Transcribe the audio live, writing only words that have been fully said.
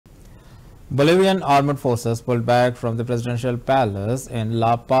Bolivian armed forces pulled back from the presidential palace in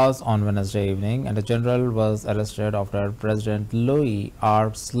La Paz on Wednesday evening, and a general was arrested after President Luis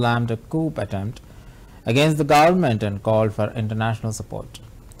Arce slammed a coup attempt against the government and called for international support.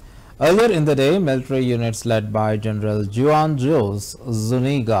 Earlier in the day, military units led by General Juan Jose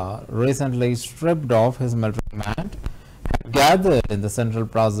Zuniga, recently stripped off his military command, had gathered in the central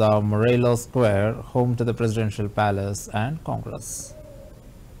Plaza Morelos Square, home to the presidential palace and Congress.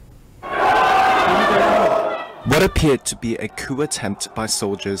 What appeared to be a coup attempt by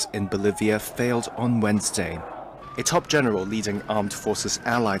soldiers in Bolivia failed on Wednesday. A top general leading armed forces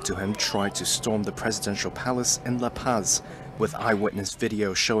allied to him tried to storm the presidential palace in La Paz, with eyewitness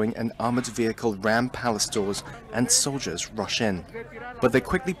video showing an armored vehicle ram palace doors and soldiers rush in. But they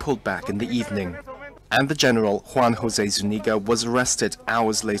quickly pulled back in the evening. And the general, Juan Jose Zuniga, was arrested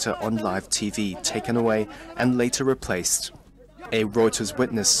hours later on live TV, taken away and later replaced. A Reuters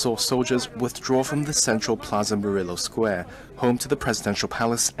witness saw soldiers withdraw from the central Plaza Morelos Square, home to the presidential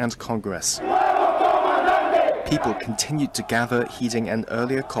palace and Congress. People continued to gather, heeding an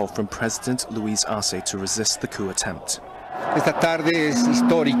earlier call from President Luis Arce to resist the coup attempt.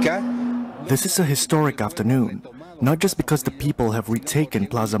 This is a historic afternoon, not just because the people have retaken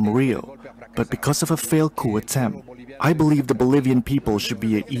Plaza Murillo, but because of a failed coup attempt. I believe the Bolivian people should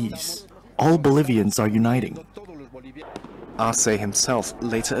be at ease. All Bolivians are uniting. Arce himself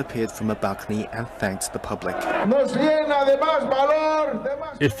later appeared from a balcony and thanked the public.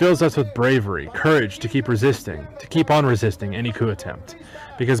 It fills us with bravery, courage to keep resisting, to keep on resisting any coup attempt,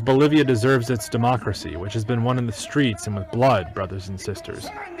 because Bolivia deserves its democracy, which has been won in the streets and with blood, brothers and sisters.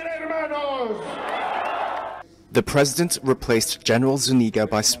 The president replaced General Zuniga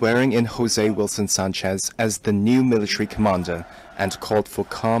by swearing in Jose Wilson Sanchez as the new military commander and called for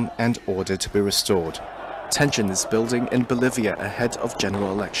calm and order to be restored. Tension is building in Bolivia ahead of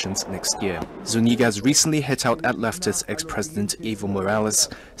general elections next year. Zuniga has recently hit out at leftist ex-president Evo Morales,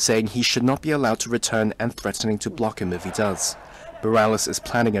 saying he should not be allowed to return and threatening to block him if he does. Morales is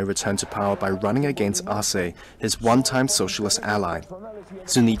planning a return to power by running against Arce, his one-time socialist ally.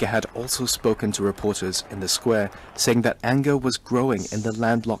 Zuniga had also spoken to reporters in the square, saying that anger was growing in the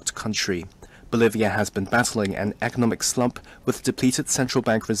landlocked country. Bolivia has been battling an economic slump with depleted central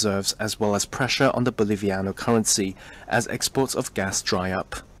bank reserves as well as pressure on the Boliviano currency as exports of gas dry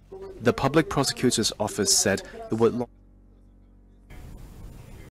up. The public prosecutor's office said it would